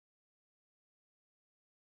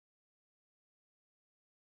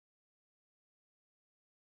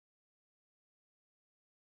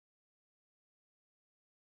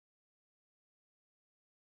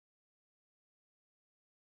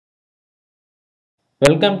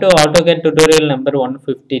Welcome to AutoCAD tutorial number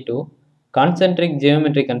 152 Concentric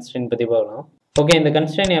geometric constraint பத்தி பார்க்கலாம். Okay, இந்த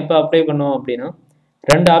constraint எப்போ அப்ளை பண்ணுவோம் அப்படின்னா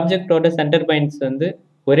ரெண்டு ஆப்ஜெக்டோட சென்டர் பாயிண்ட்ஸ் வந்து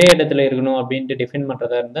ஒரே இடத்துல இருக்கணும் அப்படின்ட்டு டிஃபைன்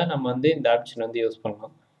பண்ணுறதா இருந்தால் நம்ம வந்து இந்த ஆப்ஷன் வந்து யூஸ்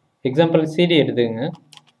பண்ணலாம். எக்ஸாம்பிள் சிடி எடுத்துக்கங்க.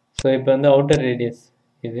 ஸோ இப்போ வந்து அவுட்டர் ரேடியஸ்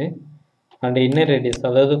இது அண்ட் இன்னர் ரேடியஸ்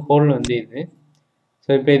அதாவது ஹோல் வந்து இது. ஸோ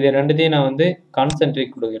இப்போ இது ரெண்டுத்தையும் நான் வந்து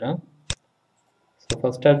கான்சென்ட்ரிக் கொடுக்குறேன். So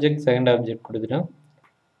first object second object கொடுக்குறேன்.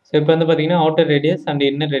 ஸோ இப்போ வந்து பார்த்தீங்கன்னா outer radius and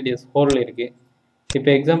inner radius whole இருக்குது. இப்போ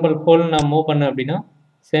எக்ஸாம்பிள் ஹோல் நான் மூவ் பண்ணேன் அப்படின்னா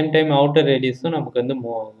சேம் டைம் அவுட்டர் ரேடியஸும் நமக்கு வந்து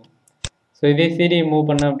மூவ் ஆகும். ஸோ இதே சிடி மூவ்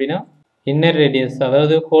பண்ணேன் அப்படின்னா இன்னர் ரேடியஸ்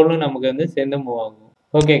அதாவது ஹோலும் நமக்கு வந்து சேர்ந்து மூவ் ஆகும்.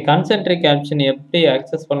 ஓகே, கான்சென்ட்ரிக் ஆப்ஷன் எப்படி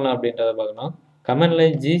ஆக்சஸ் பண்ணலாம் அப்படின்றத பார்க்கலாம். கமெண்டில்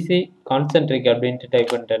Gcconcentric அப்படின்ட்டு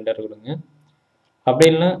டைப் பண்ணிட்டு என்டர் கொடுங்க. அப்படி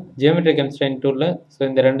இல்லைனா ஜியோமெட்ரிக் கன்ஸ்ட்ரெயின்ட் டூலில் ஸோ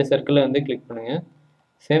இந்த ரெண்டு சர்க்கிளை வந்து கிளிக் பண்ணுங்கள்.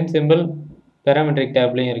 சேம் சிம்பிள் பேராமெட்ரிக்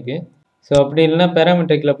டேப்லேயும் இருக்குது. ஸோ அப்படி இல்லைனா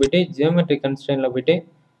பேராமெட்ரிக்கில் போய்ட்டு ஜியோமெட்ரிக் கன்ஸ்ட்ரெயினில் போய்ட்டு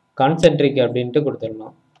கான்சென்ட்ரிக் அப்படின்ட்டு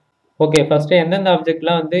கொடுத்துடலாம். ஓகே, ஃபஸ்ட்டு எந்தெந்த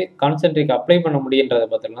ஆப்ஜெக்ட்லாம் வந்து கான்சென்ட்ரிக் அப்ளை பண்ண முடியுன்றதை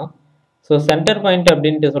பார்த்துக்கலாம். ஸோ சென்டர் பாயிண்ட்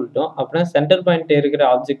அப்படின்ட்டு சொல்லிட்டோம் அப்படின்னா சென்டர் பாயிண்ட் இருக்கிற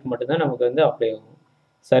ஆப்ஜெக்ட் மட்டும்தான் நமக்கு வந்து அப்ளை ஆகும்.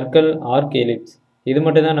 சர்க்கிள், ஆர்க், எலிப்ஸ் இது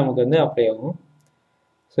மட்டும் தான் நமக்கு வந்து அப்ளை ஆகும்.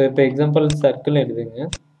 ஸோ இப்போ எக்ஸாம்பிள் சர்க்கிள் எடுத்துங்க.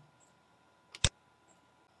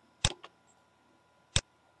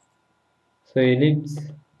 ஸோ எலிப்ஸ்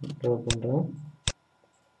ட்ரா பண்ணுறோம்.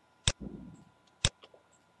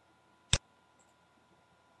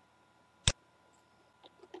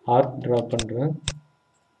 ஆர்க் ட்ரா பண்ணுறேன்.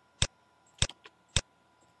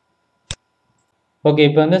 ஓகே,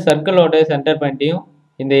 இப்போ வந்து சர்க்கிளோட சென்டர் பாயிண்ட்டையும்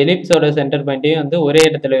இந்த எலிப்ஸோட சென்டர் பாயிண்ட்டையும் வந்து ஒரே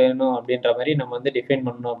இடத்துல வேணும் அப்படின்ற மாதிரி நம்ம வந்து டிஃபைன்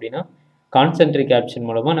பண்ணணும் அப்படின்னா கான்சென்ட்ரிக் ஆப்ஷன்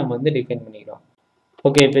மூலமாக நம்ம வந்து டிஃபைன் பண்ணிக்கலாம்.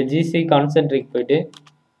 ஓகே, இப்போ Gcconcentric போயிட்டு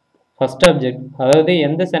ஃபஸ்ட் ஆப்ஜெக்ட் அதாவது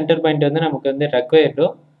எந்த சென்டர் பாயிண்ட் வந்து நமக்கு வந்து ரெக்வயர்டோ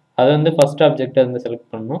அதை வந்து ஃபஸ்ட் ஆப்ஜெக்டை வந்து செலக்ட்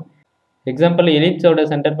பண்ணணும். எக்ஸாம்பிள் எலிப்ஸோட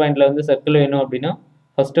சென்டர் பாயிண்டில் வந்து சர்க்கிள் வேணும் அப்படின்னா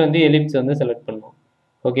ஃபஸ்ட்டு வந்து எலிப்ஸ் வந்து செலக்ட் பண்ணணும்.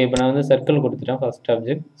 ஓகே, இப்போ நான் வந்து சர்க்கிள் கொடுத்துட்டேன் ஃபர்ஸ்ட்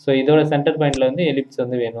ஆப்ஜெக்ட். ஸோ இதோட சென்டர் பாயிண்டில் வந்து எலிப்ஸ்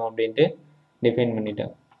வந்து வேணும் அப்படின்ட்டு டிஃபைன்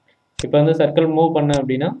பண்ணிட்டேன். இப்போ வந்து சர்க்கிள் மூவ் பண்ணேன்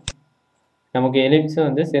அப்படின்னா நமக்கு எலிப்ஸும்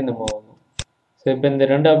வந்து சேர்ந்து மூவ் ஆகும். ஸோ இப்போ இந்த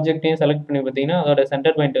ரெண்டு ஆப்ஜெக்டையும் செலக்ட் பண்ணி பார்த்தீங்கன்னா அதோட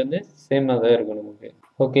சென்டர் பாயிண்ட் வந்து சேமாக தான் இருக்கும் நமக்கு.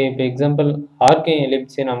 ஓகே, இப்போ எக்ஸாம்பிள் ஆர்க்கையும்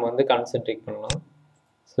எலிப்ஸையும் நம்ம வந்து கான்சென்ட்ரிக் பண்ணலாம்.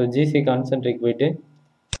 ஸோ Gcconcentric போயிட்டு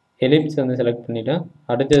எலிப்ஸ் வந்து செலக்ட் பண்ணிவிட்டேன்.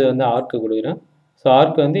 அடுத்தது வந்து ஆர்க்கு கொடுக்குறேன். ஸோ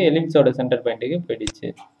ஆர்க் வந்து எலிப்ஸோட சென்டர் பாயிண்ட்டுக்கு போயிடுச்சு.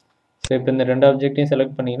 ஸோ இப்போ இந்த ரெண்டு ஆப்ஜெக்டையும்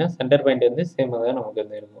செலக்ட் பண்ணிங்கன்னா சென்டர் பாயிண்ட் வந்து சேமாக தான் நமக்கு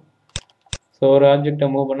வந்து இருக்கும். ஸோ ஒரு ஆப்ஜெக்டை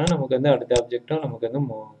மூவ் பண்ணால் நமக்கு வந்து அடுத்த ஆப்ஜெக்டும் நமக்கு வந்து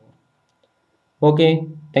மூவ் ஆகும். ஓகே,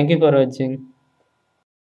 தேங்க்யூ ஃபார் வாட்சிங்.